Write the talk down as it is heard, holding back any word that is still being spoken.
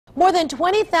More than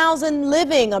 20,000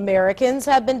 living Americans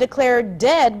have been declared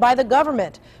dead by the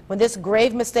government. When this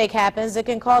grave mistake happens, it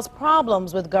can cause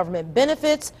problems with government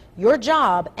benefits, your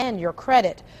job, and your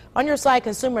credit. On Your Side,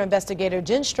 consumer investigator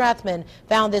Jen Strathman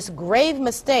found this grave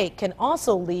mistake can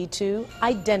also lead to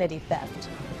identity theft.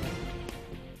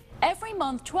 Every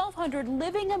month, 1,200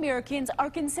 living Americans are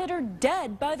considered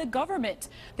dead by the government.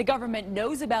 The government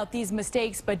knows about these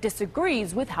mistakes but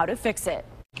disagrees with how to fix it.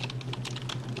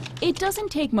 It doesn't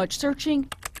take much searching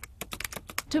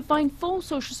to find full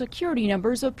Social Security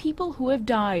numbers of people who have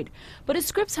died. But a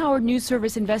Scripps Howard News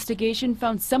Service investigation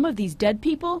found some of these dead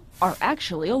people are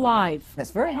actually alive.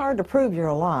 It's very hard to prove you're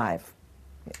alive,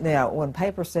 when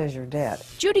paper says you're dead.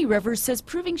 Judy Rivers says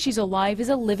proving she's alive is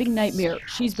a living nightmare.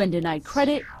 She's been denied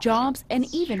credit, jobs,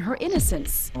 and even her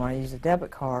innocence. When I used a debit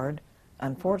card,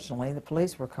 unfortunately, the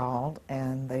police were called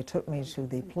and they took me to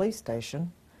the police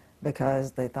station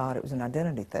because they thought it was an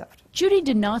identity theft. Judy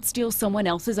did not steal someone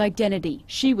else's identity.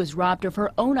 She was robbed of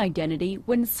her own identity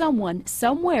when someone,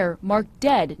 somewhere, marked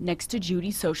dead next to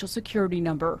Judy's Social Security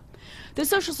number. The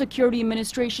Social Security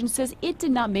Administration says it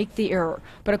did not make the error,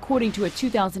 but according to a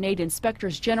 2008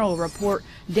 Inspectors General report,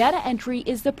 data entry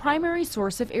is the primary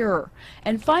source of error.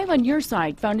 And 5 on Your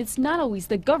Side found it's not always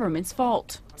the government's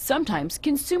fault. Sometimes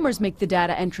consumers make the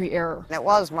data entry error. It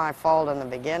was my fault in the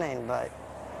beginning, but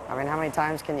I mean, how many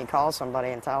times can you call somebody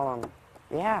and tell them,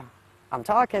 yeah, I'm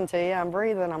talking to you, I'm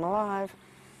breathing, I'm alive?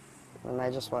 And they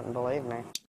just wouldn't believe me.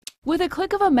 With a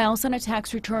click of a mouse on a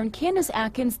tax return, Candace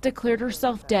Atkins declared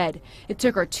herself dead. It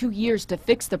took her 2 years to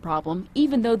fix the problem,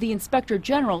 even though the Inspector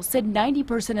General said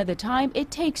 90% of the time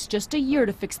it takes just a year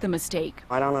to fix the mistake.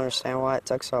 I don't understand why it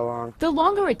took so long. The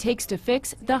longer it takes to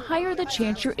fix, the higher the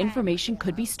chance your information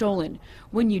could be stolen.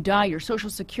 When you die, your Social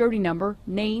Security number,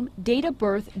 name, date of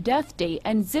birth, death date,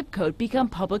 and zip code become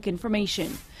public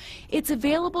information. It's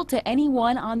available to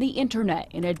anyone on the internet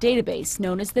in a database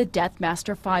known as the Death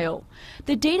Master File.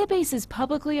 The database is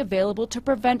publicly available to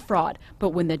prevent fraud, but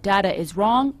when the data is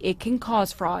wrong, it can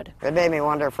cause fraud. It made me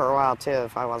wonder for a while, too,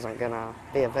 if I wasn't going to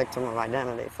be a victim of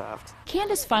identity theft.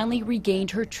 Candace finally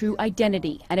regained her true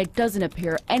identity, and it doesn't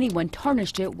appear anyone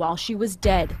tarnished it while she was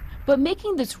dead. But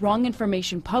making this wrong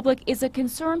information public is a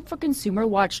concern for Consumer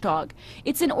Watchdog.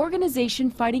 It's an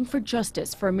organization fighting for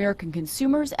justice for American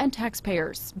consumers and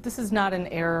taxpayers. This is not an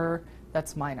error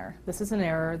that's minor. This is an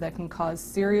error that can cause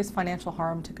serious financial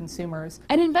harm to consumers.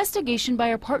 An investigation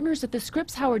by our partners at the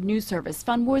Scripps Howard News Service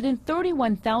found more than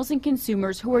 31,000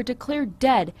 consumers who were declared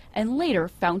dead and later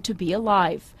found to be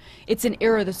alive. It's an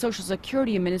error the Social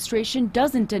Security Administration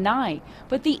doesn't deny,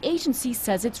 but the agency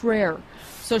says it's rare.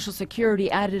 Social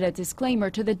Security added a disclaimer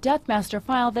to the Death Master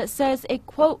File that says it,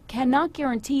 quote, cannot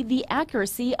guarantee the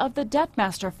accuracy of the Death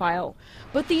Master File.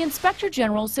 But the Inspector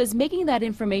General says making that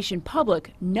information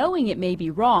public, knowing it may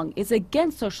be wrong, is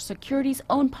against Social Security's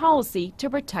own policy to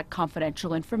protect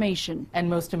confidential information. And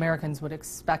most Americans would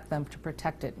expect them to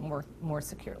protect it more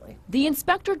securely. The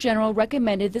Inspector General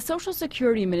recommended the Social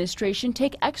Security Administration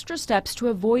take extra steps to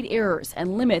avoid errors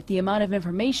and limit the amount of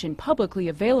information publicly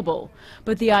available.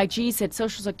 But the IG said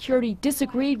Social Security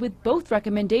disagreed with both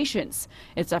recommendations.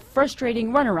 It's a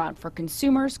frustrating runaround for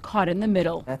consumers caught in the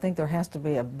middle. I think there has to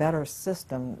be a better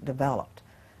system developed.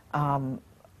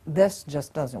 This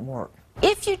just doesn't work.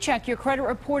 If you check your credit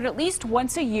report at least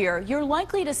once a year, you're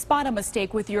likely to spot a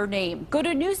mistake with your name. Go to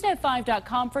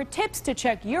newsnet5.com for tips to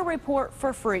check your report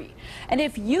for free. And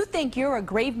if you think you're a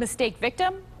grave mistake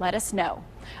victim, let us know.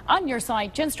 On Your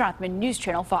Side, Jen Strathman, News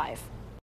Channel 5.